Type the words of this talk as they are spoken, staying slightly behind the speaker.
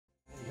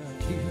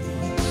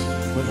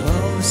with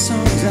all the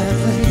songs I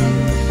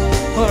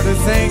played, or to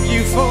thank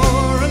you for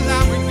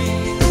allowing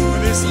me for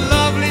this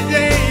lovely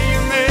day you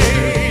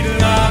made.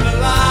 La la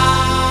la,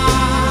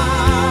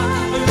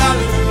 la la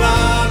la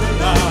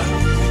la,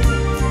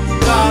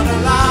 la la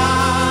la,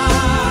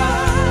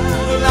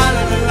 la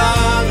la la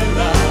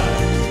la.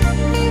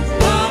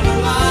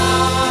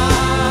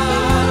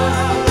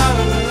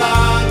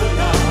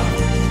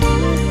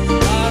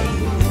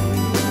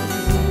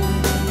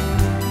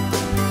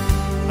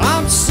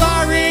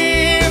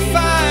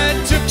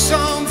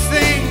 Some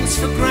things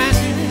for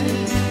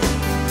granted.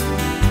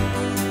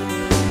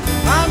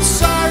 I'm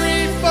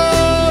sorry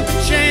for the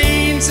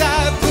chains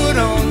I put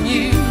on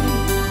you.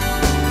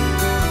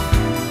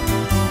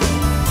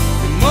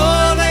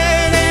 More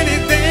than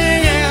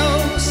anything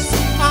else,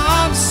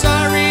 I'm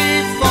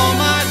sorry for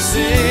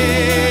myself,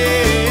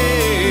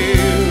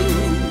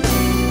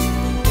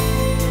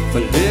 for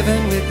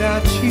living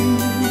without you.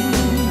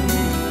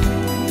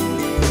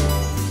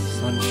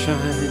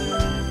 Sunshine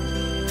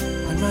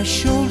on my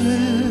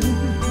shoulders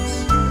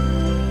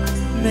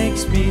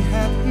makes me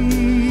happy.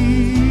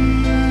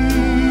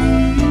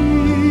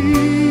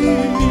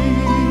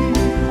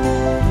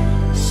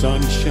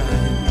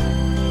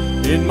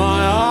 Sunshine in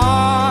my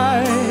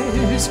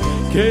eyes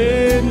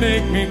can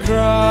make me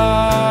cry.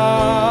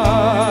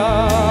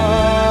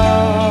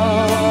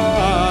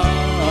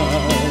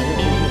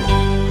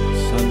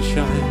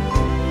 Sunshine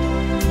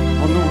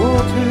on the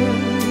water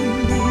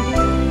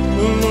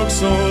looks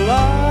so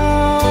lovely.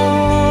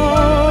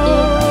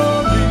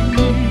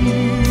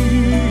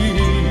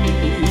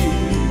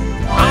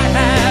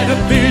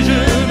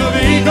 Vision of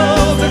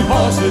eagles and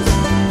horses,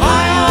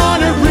 high on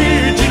a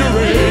ridge in a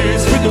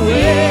race with the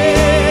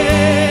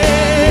wind.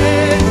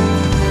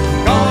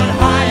 Going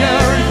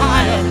higher and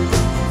higher,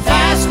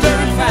 faster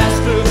and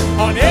faster,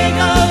 on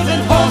eagles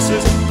and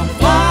horses, I'm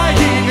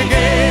flying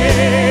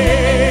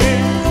again,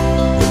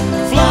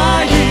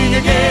 flying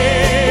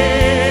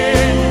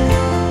again,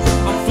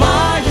 I'm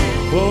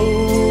flying.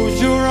 Close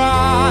your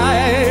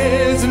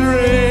eyes and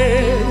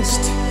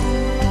rest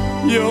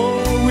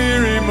your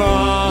weary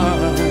mind.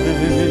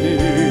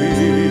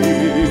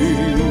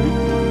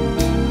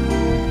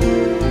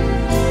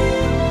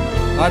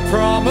 I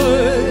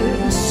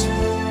promise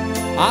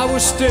I will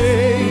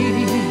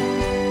stay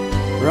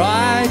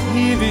right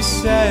here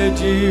beside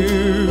you.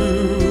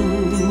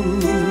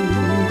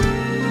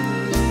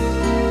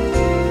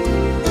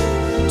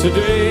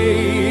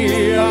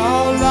 Today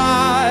our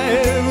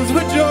lives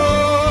with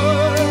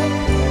joy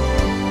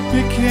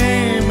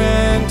became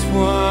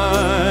entwined.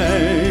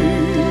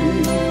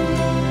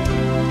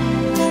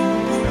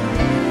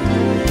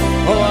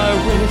 Oh, I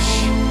wish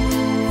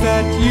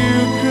that you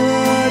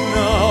could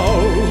know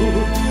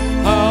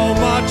how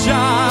much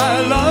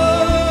I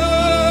love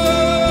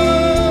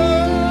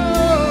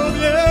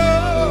you.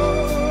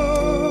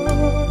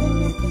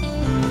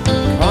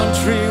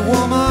 Country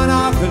woman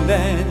of the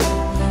land,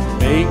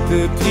 make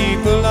the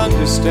people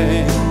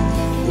understand.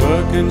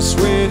 Work and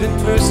sweat and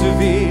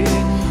persevere,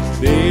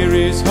 there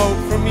is hope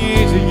from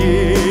year to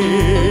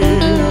year.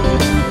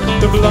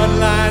 The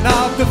bloodline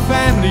of the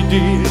family,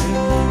 dear,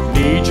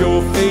 need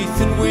your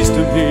faith and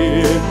wisdom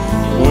here.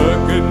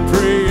 Work and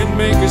pray and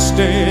make a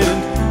stand,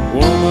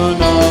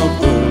 woman of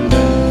the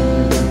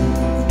land.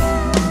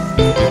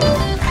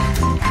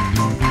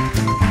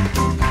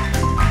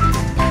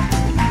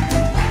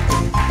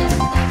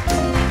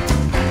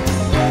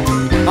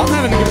 I'm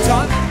having a good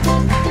time.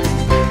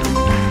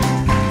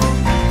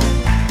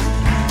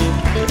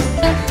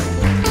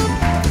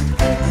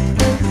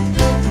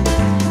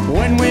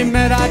 When we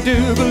met, I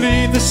do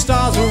believe the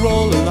stars were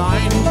all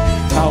aligned.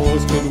 How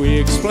else could we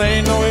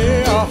explain the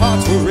way our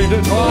hearts were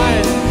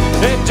intertwined?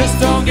 It just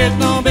don't get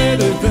no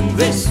better than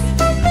this.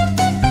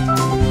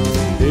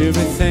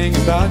 Everything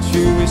about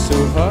you is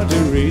so hard to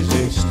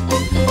resist.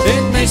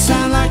 It may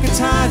sound like a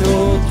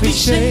title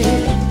cliche,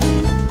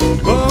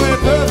 but we're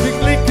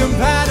perfectly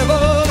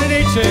compatible in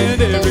each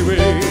and every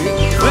way.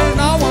 There's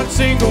not one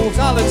single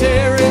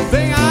solitary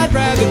thing I'd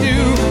rather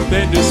do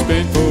than to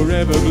spend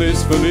forever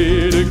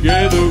blissfully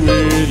together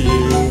with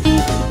you.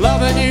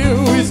 Loving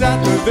you is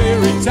at the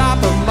very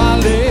top of my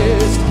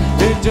list.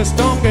 It just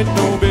don't get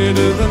no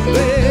better than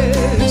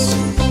this.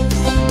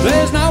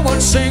 There's not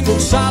one single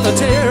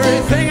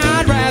solitary thing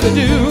I'd rather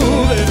do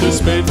than to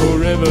spend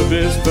forever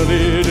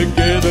blissfully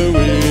together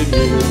with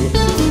you.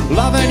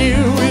 Loving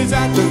you is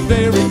at the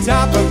very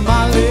top of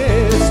my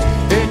list.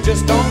 It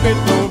just don't get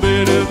no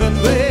better than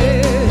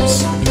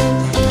this.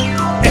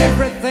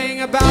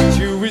 Everything about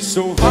you is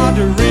so hard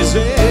to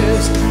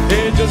resist.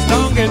 It just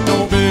don't get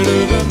no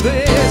better than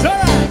this. All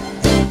right.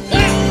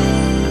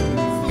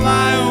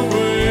 Fly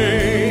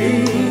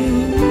away,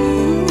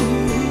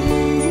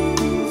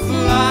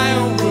 fly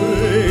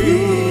away,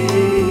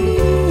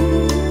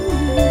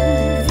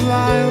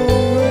 fly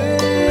away.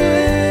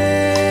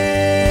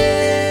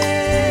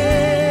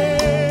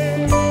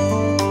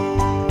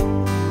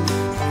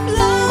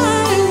 Fly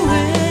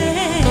away.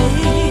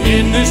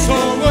 In this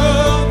whole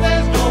world,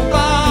 there's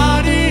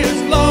nobody as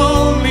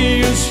lonely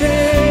as she.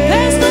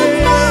 There's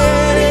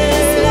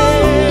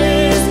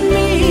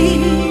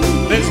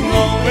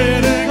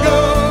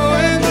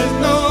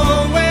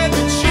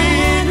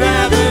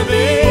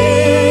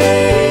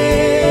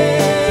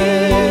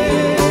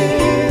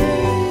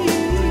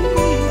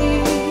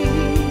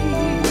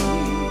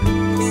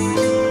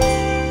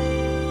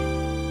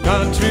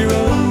country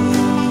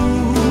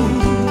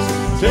roads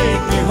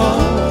take me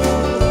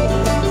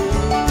home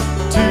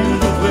to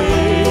the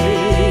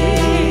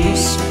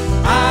place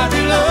I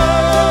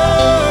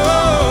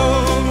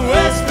belong,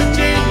 West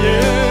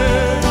Virginia.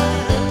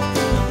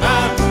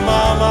 Mountain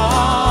mama,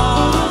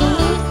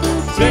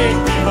 take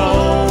me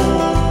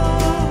home,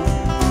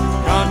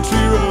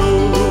 country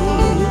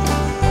road.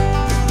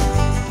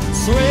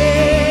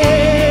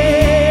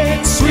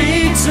 Sweet,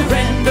 sweet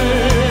surrender.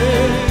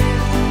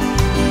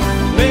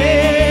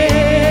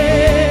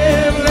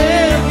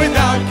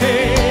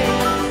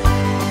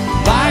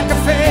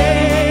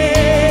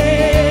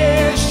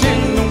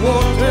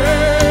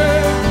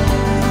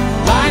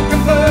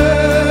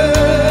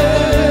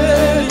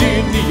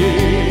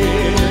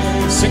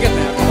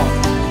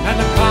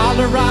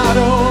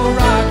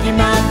 Rocky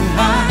Mountain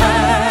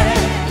High,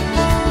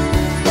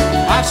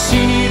 I've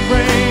seen it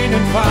rain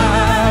and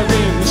fire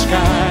in the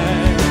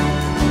sky.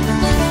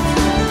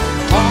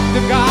 Talk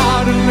to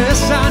God and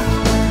listen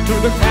to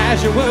the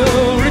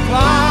casual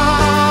reply.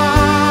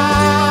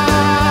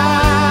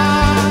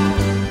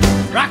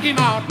 Rocky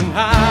Mountain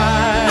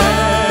High,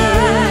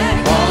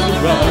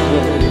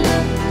 Colorado.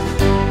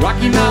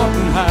 Rocky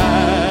Mountain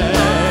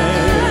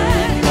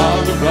High,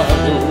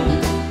 Colorado.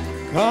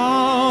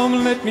 Come,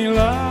 let me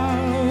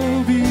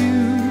love you.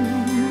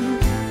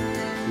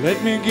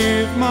 Let me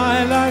give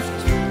my life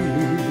to you.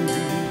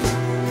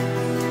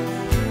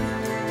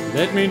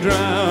 Let me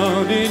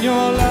drown in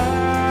your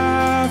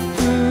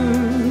laughter.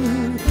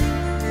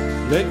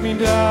 Let me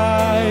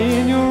die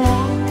in your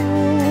arms.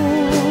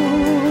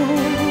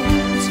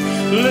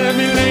 Let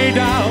me lay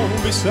down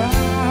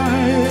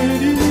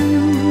beside you.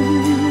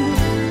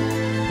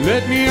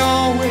 Let me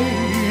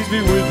always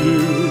be with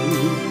you.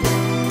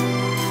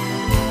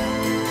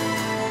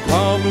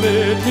 Come,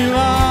 let me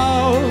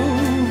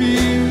love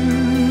you.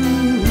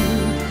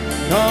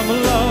 Come,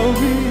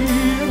 love me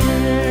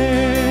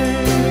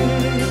again.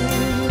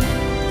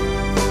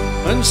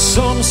 And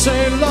some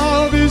say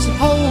love is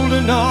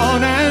holding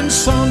on, and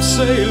some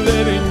say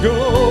letting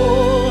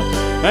go,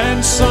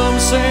 and some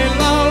say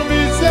love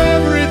is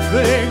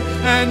everything,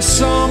 and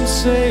some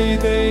say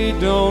they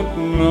don't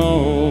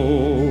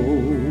know.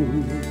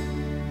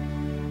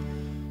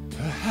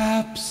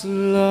 Perhaps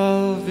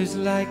love is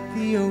like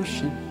the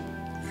ocean,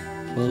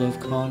 full of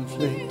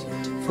conflict,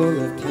 full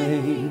of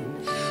pain,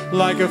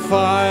 like a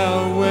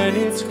fire when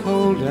it's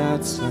cold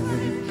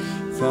outside,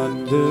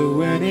 thunder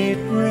when it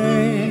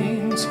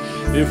rains.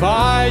 If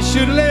I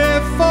should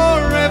live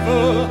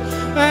forever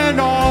and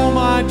all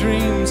my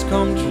dreams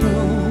come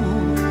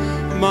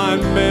true, my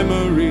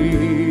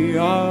memory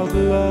of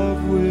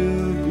love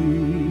will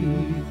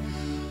be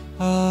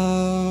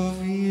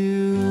of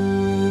you.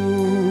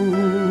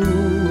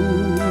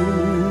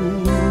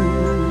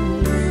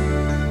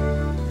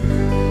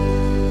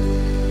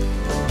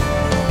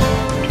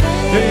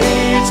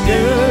 It's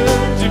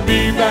good to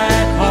be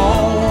back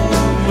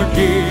home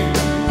again,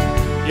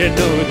 you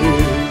know it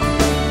is.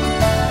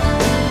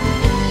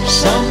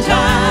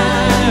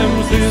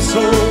 Sometimes this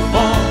old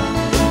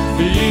farm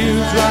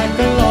feels like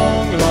a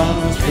long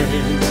lost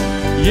friend.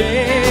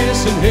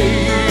 Yes, and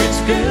hey, it's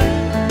good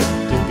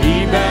to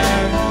be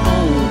back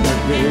home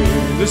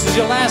again. This is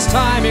your last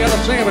time, you gotta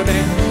sing it with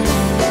me.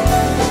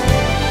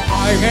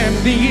 I am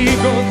the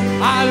eagle,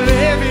 I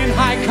live in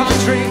high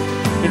country,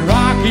 in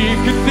rocky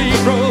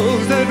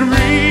cathedrals that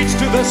reach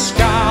to the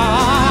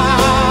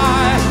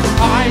sky.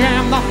 I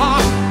am the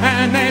hawk,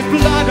 and there's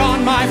blood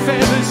on my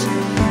feathers,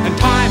 and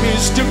time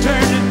is still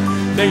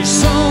turning, they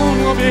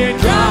soon will be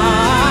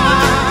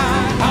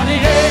dry. Honey,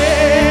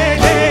 hey,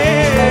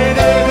 hey, hey,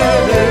 hey,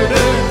 hey,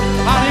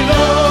 honey,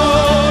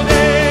 Lord,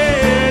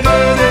 hey,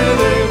 hey, hey,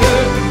 hey,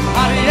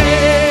 honey, hey,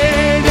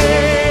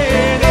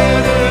 hey, hey,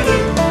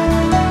 hey,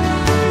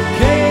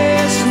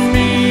 kiss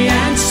me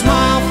and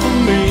smile for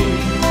me.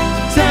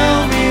 Tell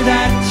me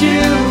that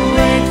you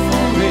wait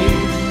for me.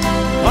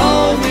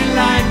 Hold me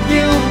like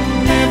you'll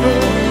never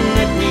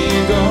let me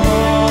go.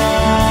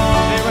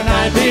 When I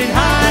did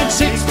hide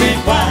 6 feet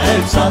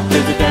wide, soft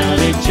as a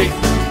downy chick.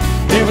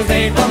 It was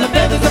 8 from the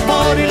feathers of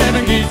 40,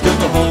 11 geese took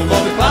a home for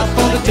the cloth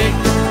for the tick.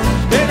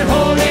 Then it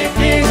hold 8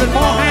 pigs and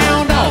 4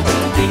 hound dogs,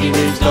 and Dingy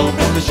did stole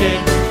from the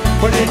shed.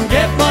 We didn't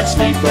get much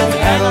sleep, but we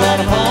had a lot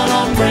of fun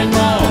on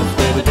grandma's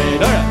baby bed.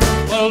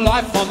 Well,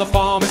 life on the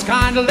farm is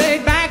kinda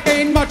laid back.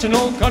 Ain't much an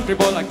old country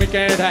boy like me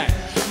can't hack.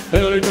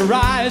 Early to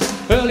rise,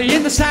 early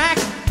in the sack.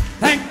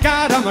 Thank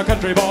God I'm a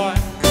country boy.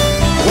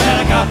 Well,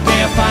 I got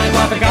me a fine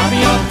wife, I got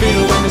me a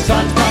fiddle. When the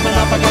sun's coming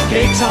up, I got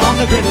cakes on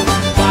the griddle.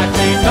 Life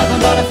ain't nothing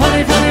but a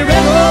funny, funny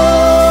riddle.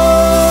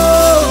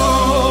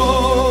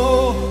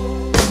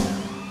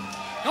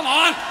 Come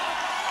on.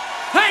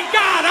 Thank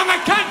God I'm a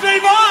country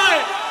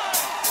boy.